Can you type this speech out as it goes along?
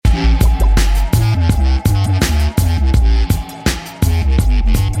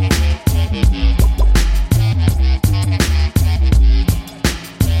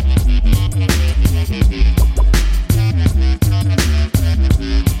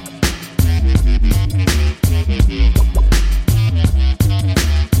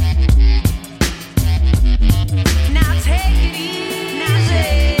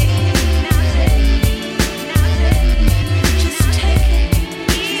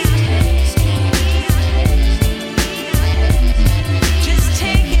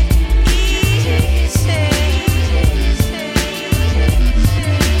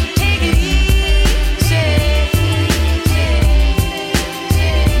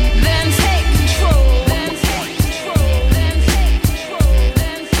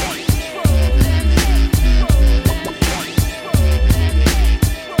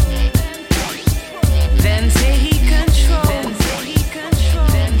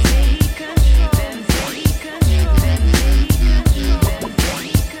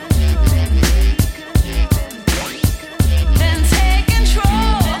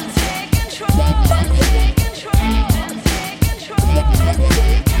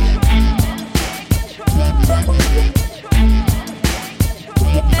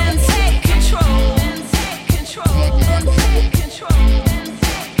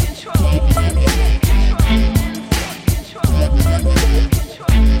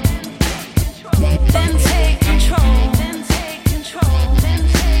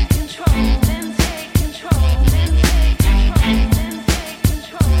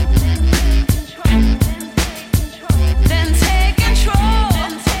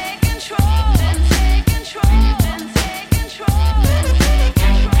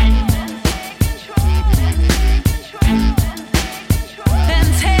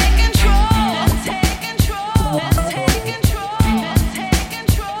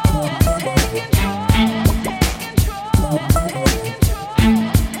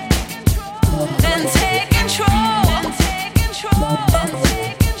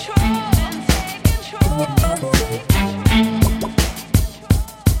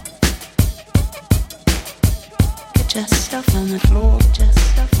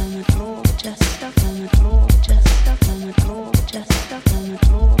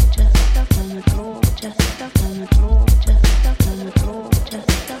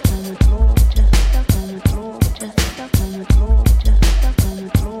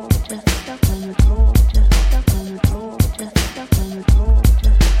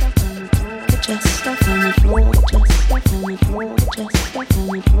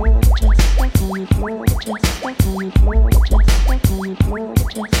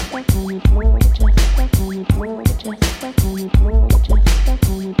The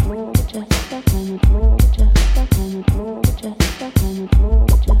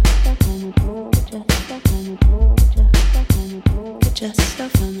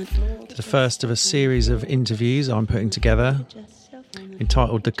first of a series of interviews I'm putting together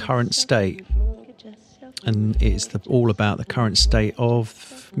entitled The Current State, and it's all about the current state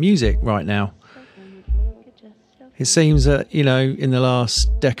of music right now. It seems that, you know, in the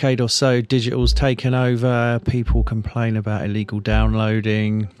last decade or so, digital's taken over. People complain about illegal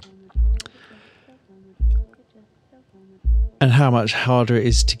downloading and how much harder it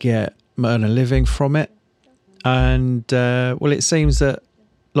is to earn a living from it. And, well, it seems that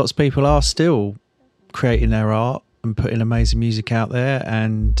lots of people are still creating their art and putting amazing music out there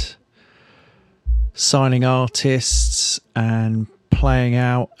and signing artists and playing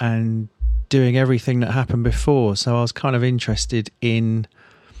out and doing everything that happened before. So I was kind of interested in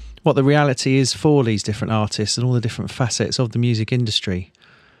what the reality is for these different artists and all the different facets of the music industry.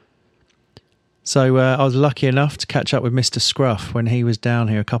 So I was lucky enough to catch up with Mr. Scruff when he was down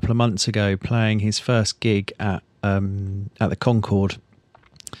here a couple of months ago playing his first gig at the Concorde.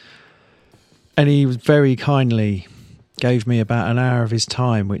 And he very kindly gave me about an hour of his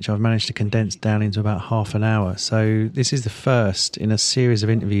time, which I've managed to condense down into about half an hour. So this is the first in a series of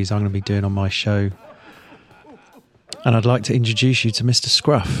interviews I'm going to be doing on my show. And I'd like to introduce you to Mr.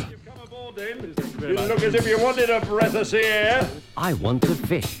 Scruff. You look as if you wanted a breath of sea air. I want to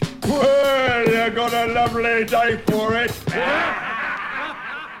fish. Well, you got a lovely day for it.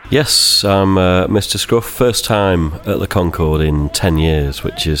 Yes, I'm Mr. Scruff. First time at the Concorde in 10 years,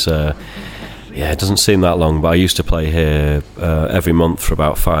 which is... it doesn't seem that long, but I used to play here every month for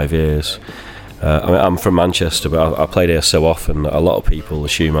about 5 years. I'm from Manchester, but I played here so often that a lot of people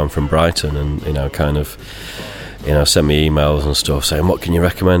assume I'm from Brighton and, send me emails and stuff saying, what can you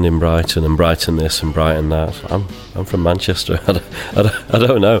recommend in Brighton, and Brighton this and Brighton that. I'm from Manchester. I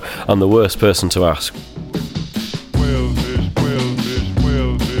don't know. I'm the worst person to ask.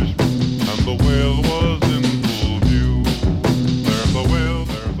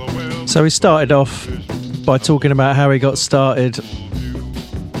 So he started off by talking about how he got started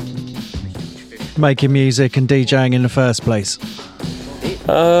making music and DJing in the first place.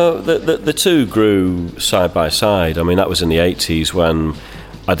 The two grew side by side. I mean, that was in the 80s when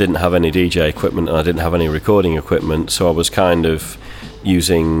I didn't have any DJ equipment and I didn't have any recording equipment, so I was kind of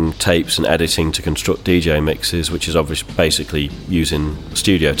using tapes and editing to construct DJ mixes, which is obviously basically using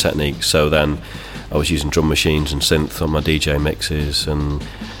studio techniques. So then I was using drum machines and synth on my DJ mixes, and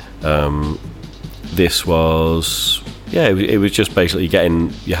this was, it was just basically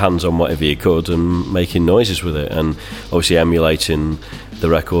getting your hands on whatever you could and making noises with it, and obviously emulating the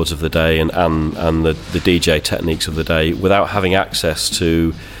records of the day and the DJ techniques of the day without having access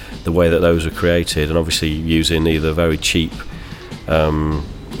to the way that those were created, and obviously using either very cheap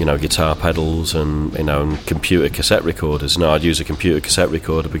guitar pedals and computer cassette recorders. No, I'd use a computer cassette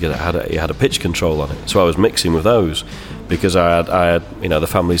recorder because it had a pitch control on it, so I was mixing with those because I had the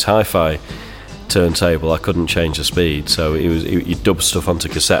family's hi-fi turntable. I couldn't change the speed, so you dub stuff onto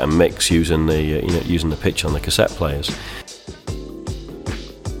cassette and mix using the pitch on the cassette players.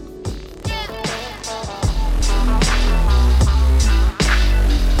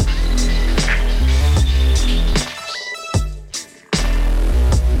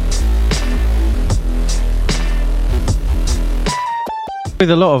 With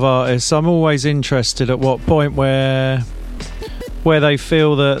a lot of artists, I'm always interested at what point where they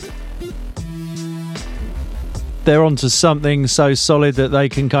feel that they're onto something so solid that they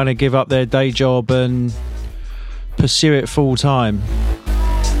can kind of give up their day job and pursue it full time.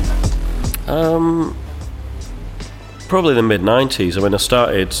 Probably the mid-90s. I mean, I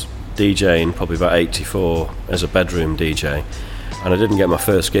started DJing probably about 84 as a bedroom DJ, and I didn't get my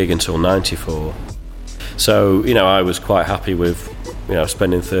first gig until 94. So, I was quite happy with,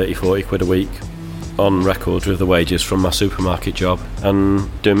 spending 30, 40 quid a week on records with the wages from my supermarket job and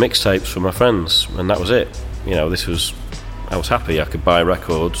doing mixtapes for my friends, and that was it. I was happy. I could buy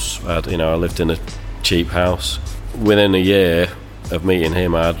records. I lived in a cheap house. Within a year of meeting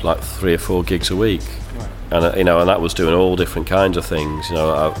him, I had like 3 or 4 gigs a week. and and that was doing all different kinds of things.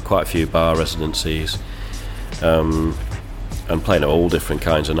 Quite a few bar residencies, and playing at all different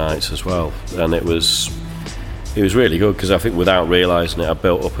kinds of nights as well. And it was really good, because I think without realising it, I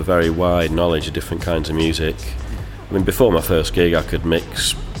built up a very wide knowledge of different kinds of music. I mean, before my first gig, I could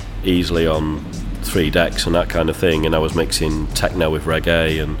mix easily on 3 decks and that kind of thing, and I was mixing techno with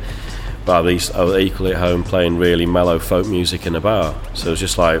reggae, and but I was equally at home playing really mellow folk music in a bar. So it was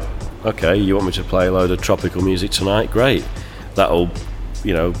just like, okay, you want me to play a load of tropical music tonight? Great. That'll,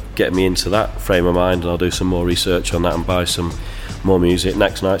 get me into that frame of mind, and I'll do some more research on that and buy some more music.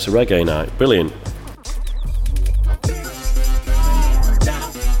 Next night's a reggae night. Brilliant.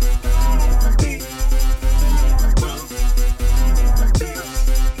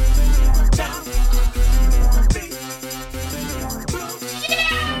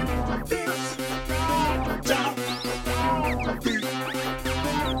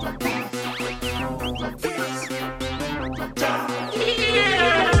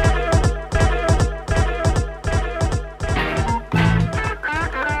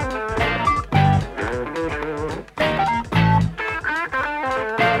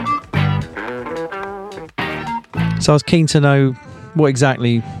 So I was keen to know what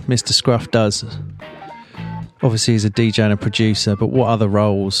exactly Mr. Scruff does. Obviously he's a DJ and a producer, but what other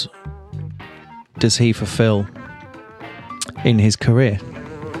roles does he fulfill in his career?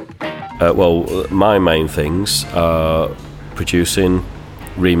 Well, my main things are producing,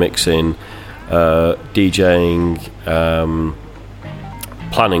 remixing, DJing,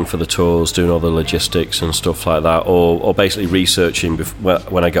 planning for the tours, doing all the logistics and stuff like that, or basically researching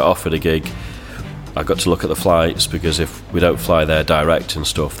when I get offered a gig. I've got to look at the flights, because if we don't fly there direct and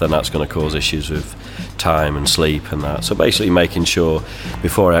stuff, then that's going to cause issues with time and sleep and that. So basically making sure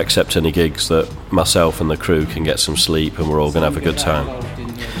before I accept any gigs that myself and the crew can get some sleep and we're all going to have a good time.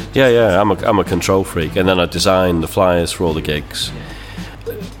 Yeah, I'm a control freak. And then I design the flyers for all the gigs.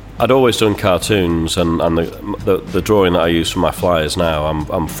 I'd always done cartoons, and the drawing that I use for my flyers now,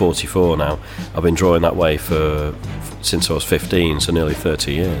 I'm 44 now. I've been drawing that way since I was 15, so nearly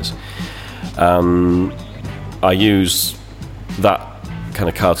 30 years. I use that kind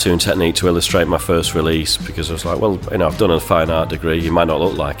of cartoon technique to illustrate my first release, because I was like, well, I've done a fine art degree. You might not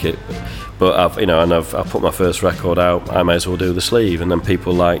look like it, but I've put my first record out. I may as well do the sleeve, and then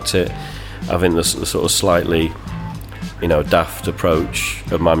people liked it. I think the sort of slightly, daft approach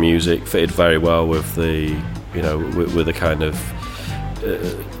of my music fitted very well with the, with the kind of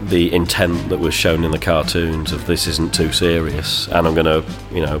the intent that was shown in the cartoons of this isn't too serious, and I'm going to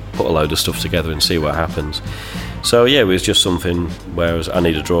put a load of stuff together and see what happens. So yeah, it was just something, whereas I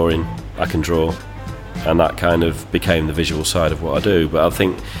need a drawing, I can draw, and that kind of became the visual side of what I do. But I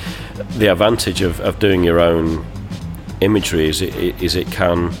think the advantage of doing your own imagery is it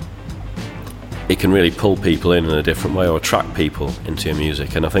can really pull people in a different way, or attract people into your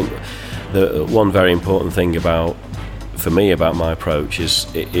music. And I think the one very important thing for me about my approach is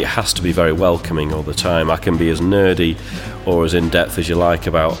it has to be very welcoming all the time. I can be as nerdy or as in-depth as you like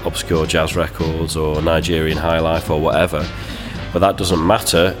about obscure jazz records or Nigerian high life or whatever, but that doesn't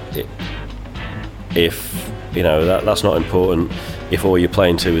matter if that's not important if all you're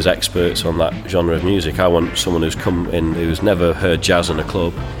playing to is experts on that genre of music. I want someone who's come in who's never heard jazz in a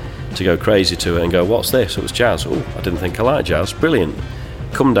club to go crazy to it and go, what's this? Oh, it's jazz. Oh, I didn't think I liked jazz. Brilliant.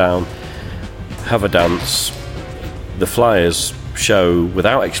 Come down, have a dance. The flyers show,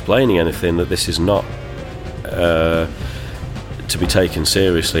 without explaining anything, that this is not to be taken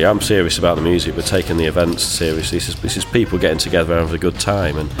seriously. I'm serious about the music, but taking the events seriously. This is people getting together and having a good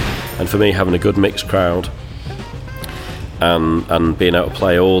time, and for me, having a good mixed crowd and being able to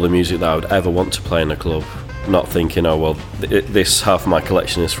play all the music that I would ever want to play in a club. Not thinking, oh well, this half of my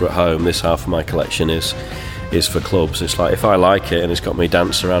collection is for at home, this half of my collection is for clubs. It's like, if I like it and it's got me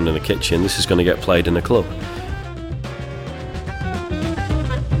dancing around in the kitchen, this is going to get played in a club.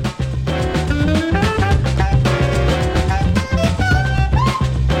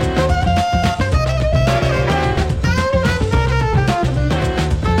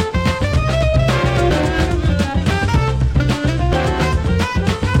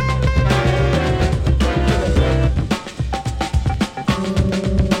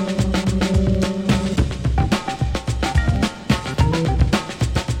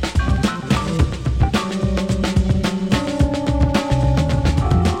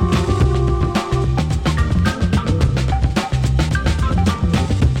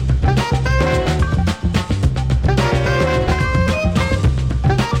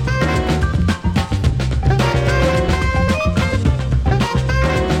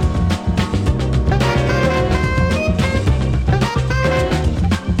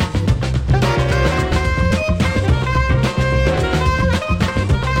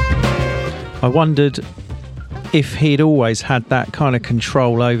 I wondered if he'd always had that kind of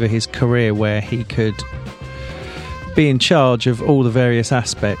control over his career where he could be in charge of all the various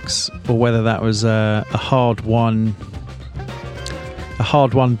aspects, or whether that was a hard-won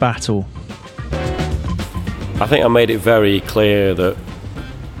battle. I think I made it very clear that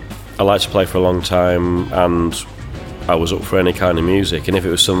I like to play for a long time, and I was up for any kind of music. And if it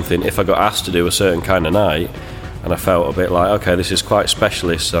was something, if I got asked to do a certain kind of night, and I felt a bit like, okay, this is quite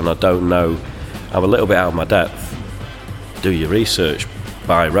specialist, and I don't know, I'm a little bit out of my depth. Do your research,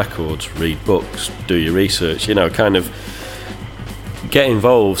 buy records, read books, do your research, kind of get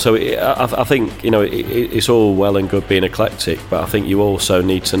involved. So I think, it's all well and good being eclectic, but I think you also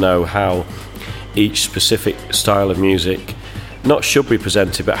need to know how each specific style of music not should be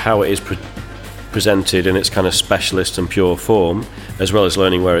presented, but how it is presented in its kind of specialist and pure form, as well as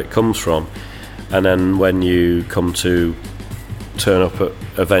learning where it comes from. And then when you come to turn up at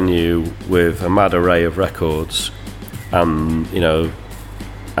a venue with a mad array of records, and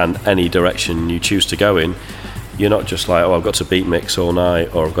and any direction you choose to go in, you're not just like, oh, I've got to beat mix all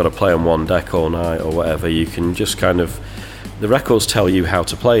night, or I've got to play on one deck all night, or whatever. You can just the records tell you how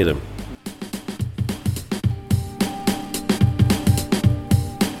to play them.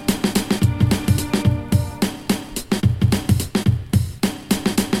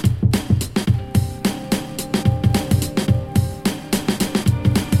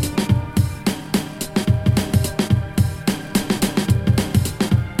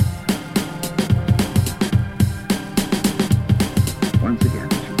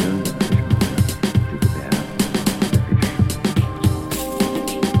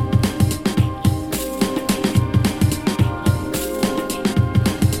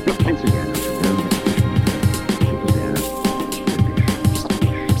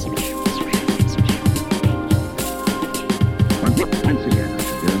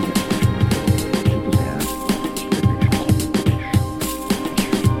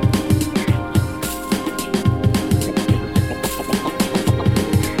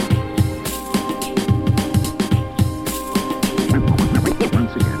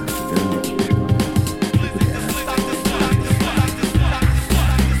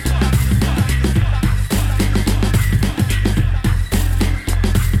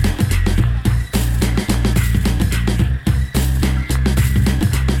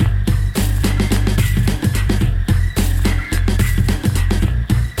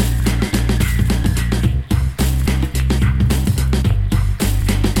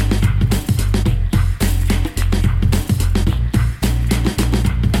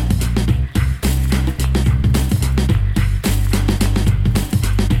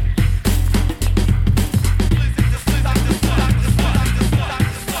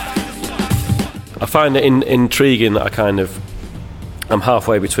 I find it intriguing that I'm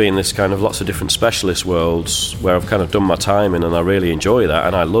halfway between this kind of lots of different specialist worlds where I've kind of done my time in, and I really enjoy that,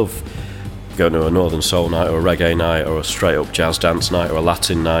 and I love going to a Northern Soul night or a reggae night or a straight up jazz dance night or a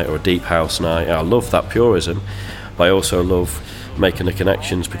Latin night or a deep house night. I love that purism, but I also love making the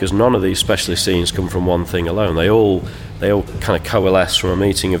connections, because none of these specialist scenes come from one thing alone. They all kind of coalesce from a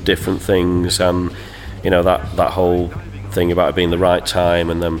meeting of different things, and that whole thing about it being the right time,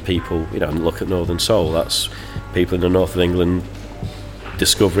 and then people, look at Northern Soul, that's people in the north of England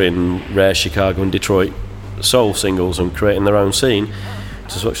discovering rare Chicago and Detroit soul singles and creating their own scene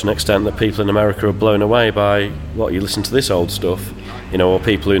to such an extent that people in America are blown away by, what, you listen to this old stuff, or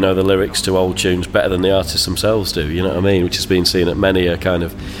people who know the lyrics to old tunes better than the artists themselves do, you know what I mean, which has been seen at many a kind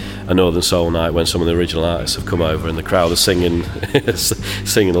of a Northern Soul night when some of the original artists have come over and the crowd are singing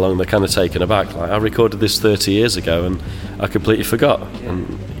singing along. They're kind of taken aback, like, I recorded this 30 years ago and I completely forgot,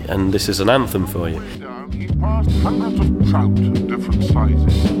 and this is an anthem for you. He passed hundreds of trout of different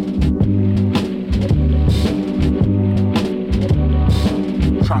sizes.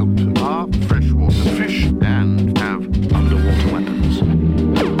 Trout are freshwater fish and have underwater weapons.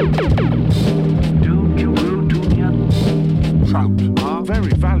 Trout are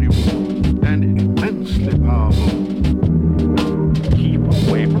very valuable and immensely powerful. Keep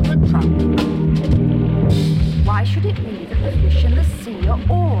away from the trout. Why should it be that the fish in the sea are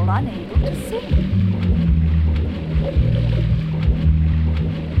all unable to sing?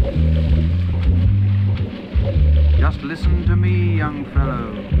 Just listen to me, young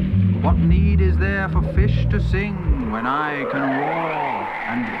fellow. What need is there for fish to sing when I can roar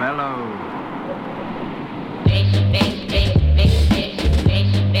and bellow? Eating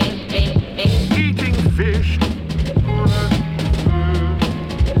fish.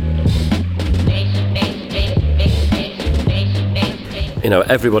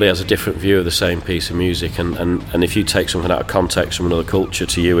 everybody has a different view of the same piece of music, and if you take something out of context from another culture,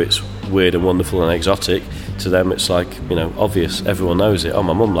 to you it's weird and wonderful and exotic. To them it's like, obvious. Everyone knows it. Oh,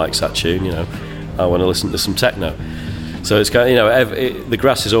 my mum likes that tune. I want to listen to some techno. So it's kind of, the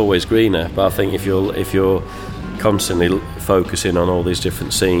grass is always greener. But I think if you're constantly focusing on all these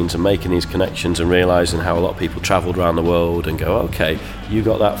different scenes and making these connections and realising how a lot of people travelled around the world and go, okay, you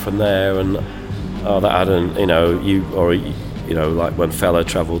got that from there, and that hadn't, like when Fella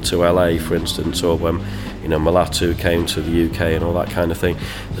travelled to LA, for instance, or when Mulatu came to the UK and all that kind of thing.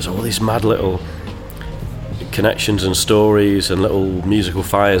 There's all these mad little connections and stories and little musical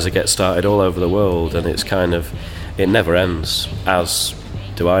fires that get started all over the world, and it's kind of, it never ends, as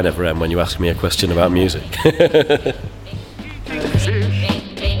do I never end when you ask me a question about music.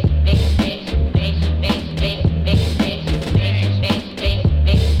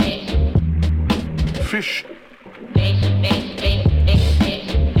 Fish.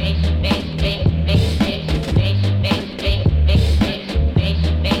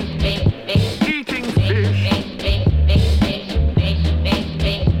 Eating fish.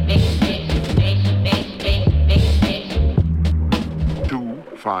 To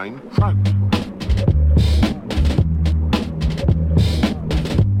find trout.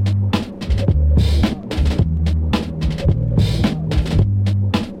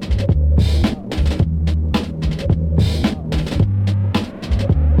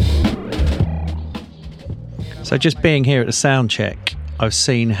 So just being here at the sound check, I've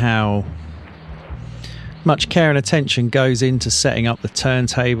seen how much care and attention goes into setting up the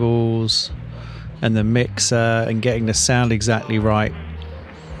turntables and the mixer and getting the sound exactly right.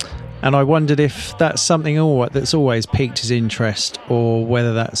 And I wondered if that's something that's always piqued his interest, or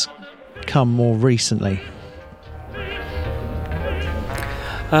whether that's come more recently.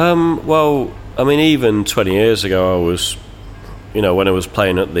 Well, I mean, even 20 years ago, I was, when I was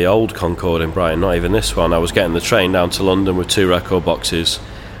playing at the old Concorde in Brighton, not even this one, I was getting the train down to London with 2 record boxes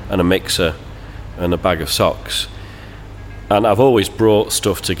and a mixer and a bag of socks. And I've always brought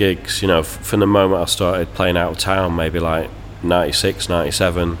stuff to gigs, from the moment I started playing out of town, maybe like 96,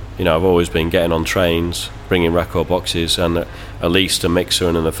 97. I've always been getting on trains, bringing record boxes and at least a mixer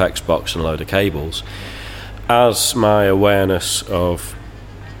and an effects box and a load of cables. As my awareness of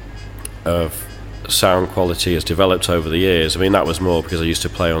sound quality has developed over the years, I mean, that was more because I used to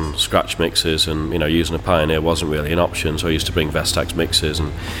play on scratch mixers, and using a Pioneer wasn't really an option, so I used to bring Vestax mixers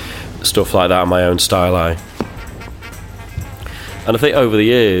and stuff like that on my own Style-I. And I think over the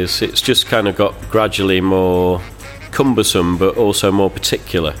years it's just kind of got gradually more cumbersome, but also more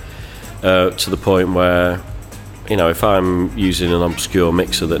particular, to the point where, if I'm using an obscure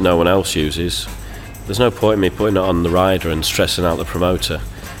mixer that no one else uses, there's no point in me putting it on the rider and stressing out the promoter,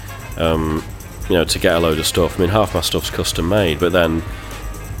 to get a load of stuff. I mean, half my stuff's custom made, but then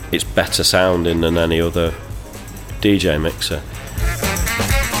it's better sounding than any other DJ mixer.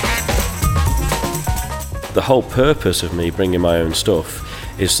 The whole purpose of me bringing my own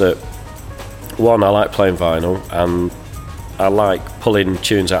stuff is that, one, I like playing vinyl, and I like pulling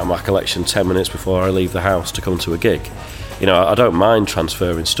tunes out of my collection 10 minutes before I leave the house to come to a gig. I don't mind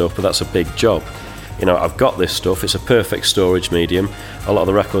transferring stuff, but that's a big job. I've got this stuff, it's a perfect storage medium. A lot of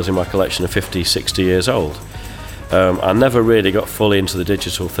the records in my collection are 50, 60 years old. I never really got fully into the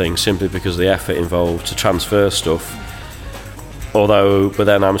digital thing, simply because of the effort involved to transfer stuff. But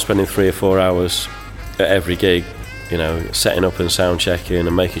then I'm spending 3 or 4 hours at every gig, setting up and sound checking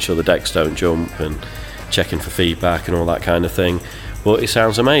and making sure the decks don't jump and checking for feedback and all that kind of thing. But it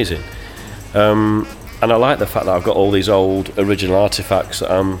sounds amazing. And I like the fact that I've got all these old original artifacts that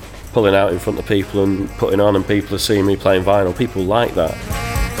I'm pulling out in front of people and putting on, and people are seeing me playing vinyl. People like that.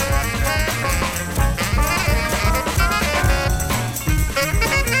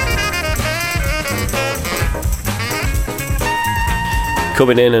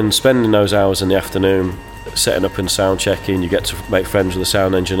 Coming in and spending those hours in the afternoon setting up and sound checking, you get to make friends with the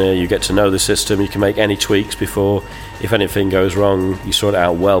sound engineer, you get to know the system, you can make any tweaks before, if anything goes wrong, you sort it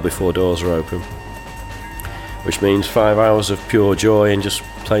out well before doors are open. Which means 5 hours of pure joy and just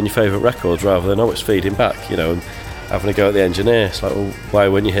playing your favourite records rather than, it's feeding back, and having a go at the engineer. It's like, well, why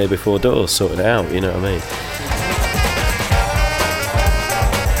weren't you here before doors sorting it out, you know what I mean?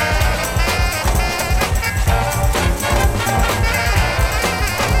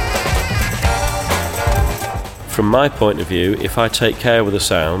 From my point of view, if I take care with the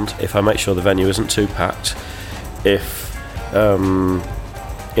sound, if I make sure the venue isn't too packed, if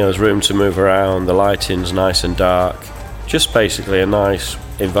there's room to move around, the lighting's nice and dark, just basically a nice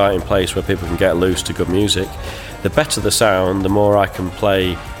inviting place where people can get loose to good music, the better the sound, the more I can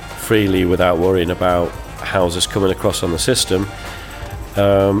play freely without worrying about how's this coming across on the system,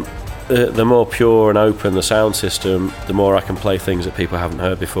 The more pure and open the sound system, the more I can play things that people haven't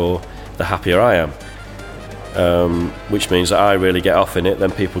heard before, the happier I am. Which means that I really get off in it,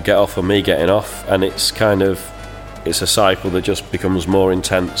 then people get off on me getting off, and it's a cycle that just becomes more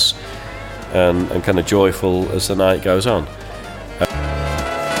intense and kind of joyful as the night goes on.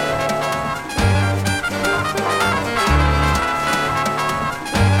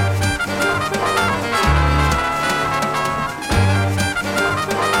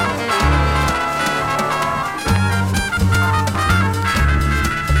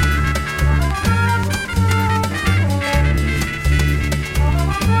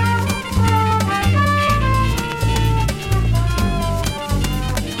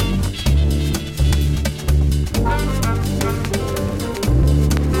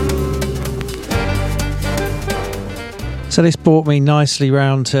 So this brought me nicely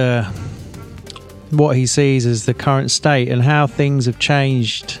round to what he sees as the current state and how things have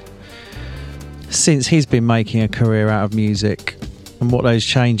changed since he's been making a career out of music, and what those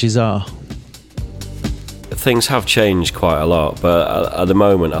changes are. Things have changed quite a lot, but at the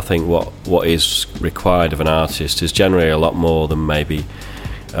moment I think what is required of an artist is generally a lot more than maybe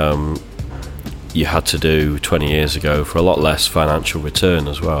you had to do 20 years ago, for a lot less financial return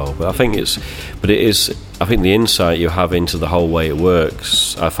as well. But I think I think the insight you have into the whole way it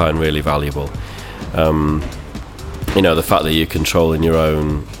works, I find really valuable. The fact that you're controlling your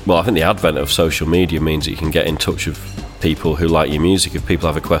own. Well, I think the advent of social media means that you can get in touch with people who like your music. If people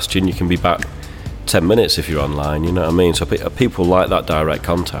have a question, you can be back 10 minutes if you're online. You know what I mean? So people like that direct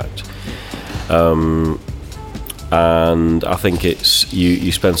contact. And I think it's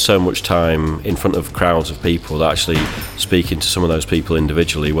you spend so much time in front of crowds of people that actually speaking to some of those people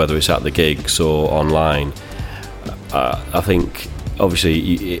individually, whether it's at the gigs or online. I think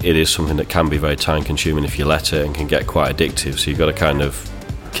obviously it is something that can be very time consuming if you let it, and can get quite addictive, so you've got to kind of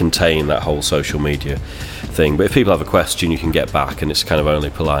contain that whole social media thing. But if people have a question, you can get back, and it's kind of only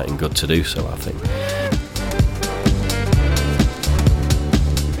polite and good to do so, I think.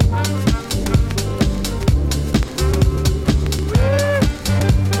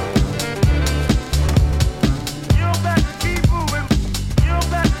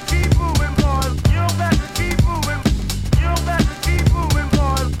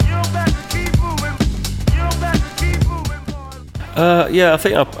 Yeah, I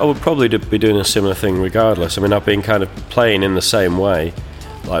think I would probably be doing a similar thing regardless. I mean, I've been kind of playing in the same way,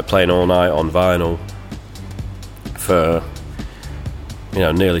 like playing all night on vinyl for,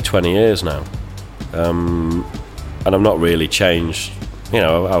 nearly 20 years now. And I've not really changed.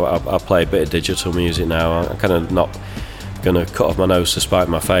 I play a bit of digital music now. I'm kind of not going to cut off my nose to spite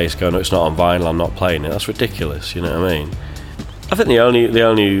my face going, no, it's not on vinyl, I'm not playing it. That's ridiculous, you know what I mean? I think the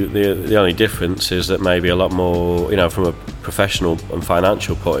only difference is that maybe a lot more, from a professional and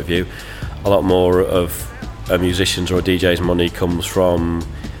financial point of view, a lot more of a musician's or a DJ's money comes from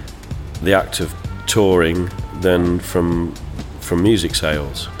the act of touring than from music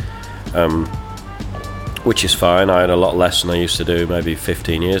sales, which is fine. I had a lot less than I used to do maybe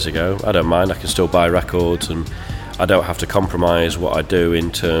 15 years ago. I don't mind. I can still buy records, and I don't have to compromise what I do in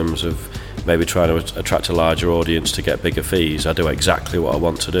terms of maybe trying to attract a larger audience to get bigger fees. I do exactly what I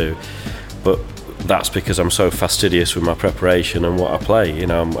want to do, but that's because I'm so fastidious with my preparation and what I play.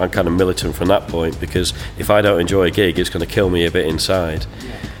 I'm kind of militant from that point, because if I don't enjoy a gig, it's going to kill me a bit inside,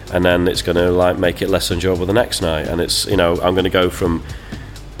 and then it's going to make it less enjoyable the next night. And it's I'm going to go from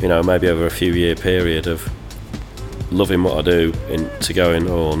maybe over a few year period of loving what I do to going,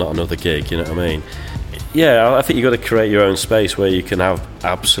 oh, not another gig. You know what I mean? Yeah, I think you've got to create your own space where you can have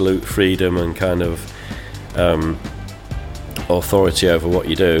absolute freedom and kind of authority over what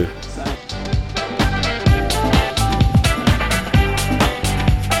you do.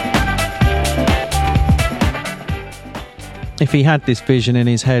 If he had this vision in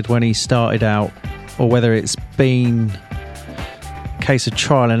his head when he started out, or whether it's been a case of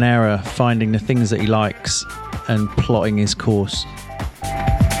trial and error, finding the things that he likes and plotting his course.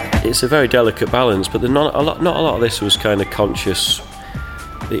 It's a very delicate balance, but not a lot of this was kind of conscious,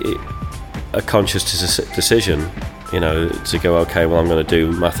 a conscious decision, to go, okay, well, I'm going to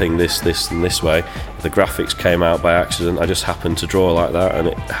do my thing this and this way. The graphics came out by accident. I just happened to draw like that, and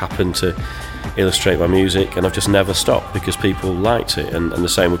it happened to illustrate my music, and I've just never stopped because people liked it. And the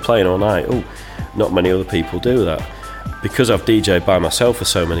same with playing all night. Oh, not many other people do that. Because I've DJed by myself for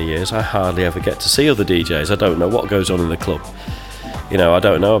so many years, I hardly ever get to see other DJs. I don't know what goes on in the club. I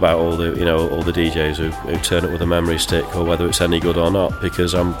don't know about all the DJs who turn up with a memory stick, or whether it's any good or not,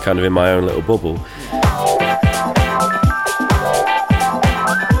 because I'm kind of in my own little bubble.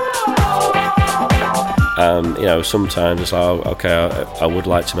 And sometimes it's like, okay, I would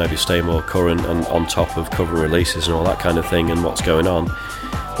like to maybe stay more current and on top of covering releases and all that kind of thing and what's going on.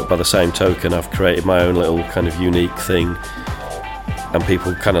 But by the same token, I've created my own little kind of unique thing, and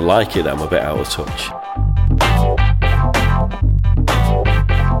people kind of like it that I'm a bit out of touch.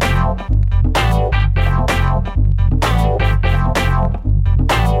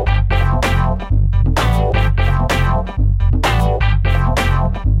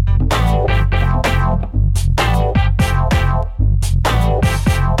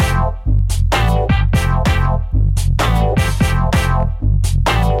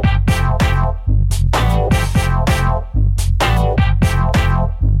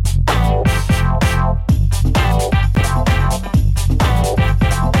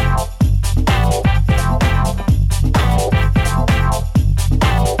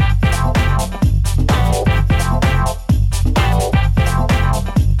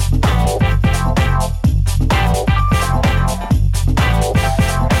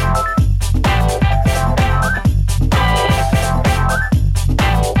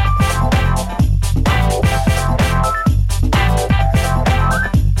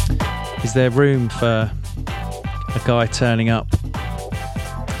 Is there room for a guy turning up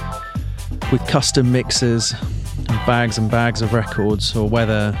with custom mixers and bags of records, or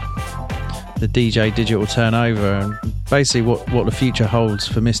whether the DJ digital turnover, and basically what the future holds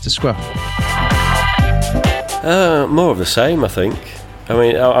for Mr. Scruff? More of the same, I think.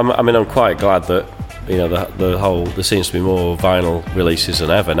 I'm quite glad that there seems to be more vinyl releases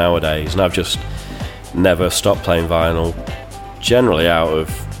than ever nowadays, and I've just never stopped playing vinyl, generally out of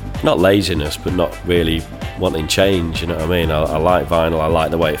not laziness, but not really wanting change, you know what I mean? I like vinyl, I like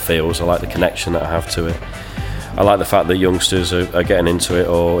the way it feels, I like the connection that I have to it. I like the fact that youngsters are getting into it,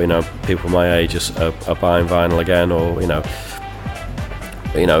 or people my age are buying vinyl again, or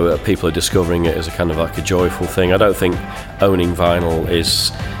people are discovering it as a kind of like a joyful thing. I don't think owning vinyl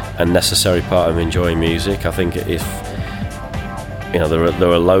is a necessary part of enjoying music. I think if there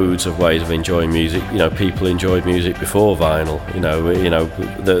are loads of ways of enjoying music. People enjoyed music before vinyl.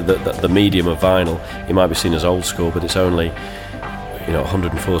 The medium of vinyl, it might be seen as old school, but it's only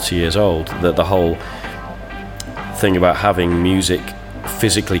 140 years old. The whole thing about having music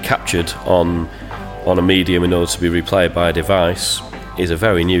physically captured on a medium in order to be replayed by a device is a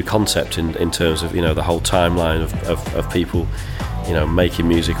very new concept in terms of the whole timeline of people making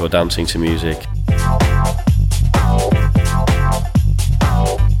music or dancing to music.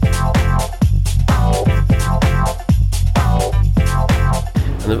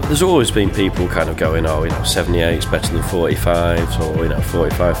 There's always been people kind of going, 78 is better than 45s, or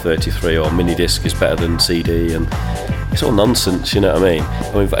 45, 33, or mini disc is better than CD, and it's all nonsense, you know what I mean?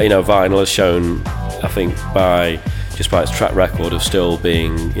 Vinyl has shown, I think, by its track record of still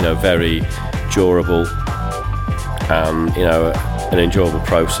being, very durable and, an enjoyable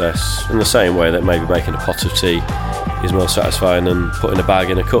process, in the same way that maybe making a pot of tea is more satisfying than putting a bag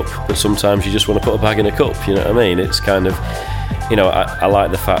in a cup, but sometimes you just want to put a bag in a cup, you know what I mean? It's kind of, I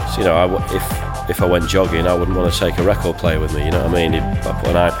like the fact, if I went jogging, I wouldn't want to take a record player with me, you know what I mean? I put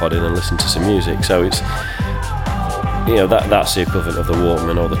an iPod in and listen to some music, so it's, that's the equivalent of the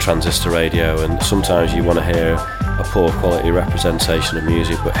Walkman or the transistor radio, and sometimes you want to hear a poor quality representation of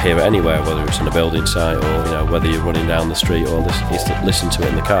music, but hear it anywhere, whether it's on a building site or whether you're running down the street or listen to it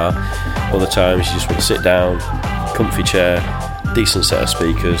in the car. Other times you just want to sit down, comfy chair, decent set of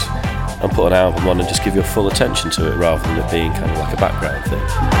speakers, and put an album on and just give your full attention to it, rather than it being kind of like a background thing.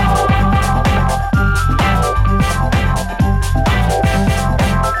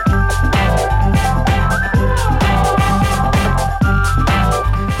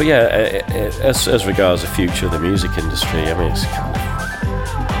 But yeah, as regards the future of the music industry, it's kind of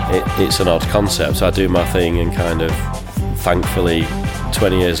it's an odd concept. I do my thing, and kind of thankfully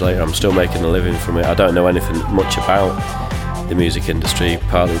 20 years later I'm still making a living from it. I don't know anything much about the music industry,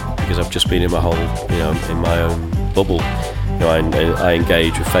 partly because I've just been in my whole, in my own bubble. I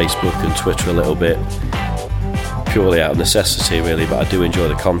engage with Facebook and Twitter a little bit, purely out of necessity, really. But I do enjoy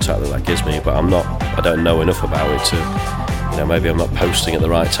the contact that gives me. But I don't know enough about it to, maybe I'm not posting at the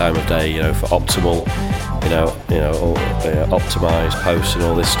right time of day, for optimal, or optimised posts and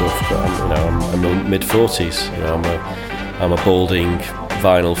all this stuff. But I'm in mid-40s. I'm a balding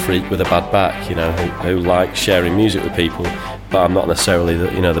vinyl freak with a bad back, who likes sharing music with people, but I'm not necessarily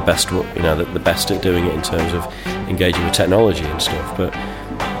the best, the best at doing it in terms of engaging with technology and stuff. But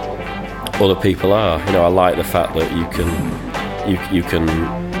other people are. I like the fact that you can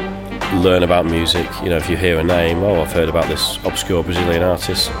learn about music. If you hear a name, I've heard about this obscure Brazilian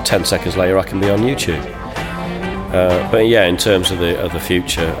artist, 10 seconds later I can be on YouTube. But yeah, in terms of the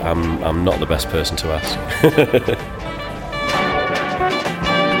future, I'm not the best person to ask.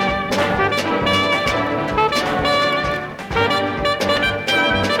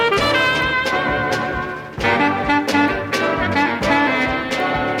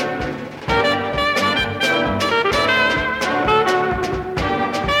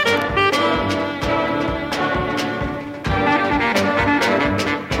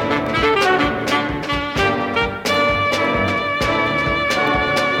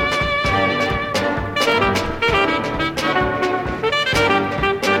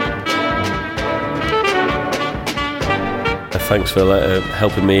 Thanks for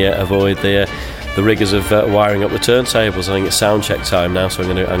helping me avoid the rigours of wiring up the turntables. I think it's sound check time now, so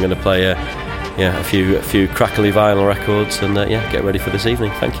I'm going to play a few crackly vinyl records and get ready for this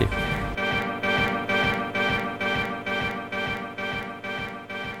evening. Thank you.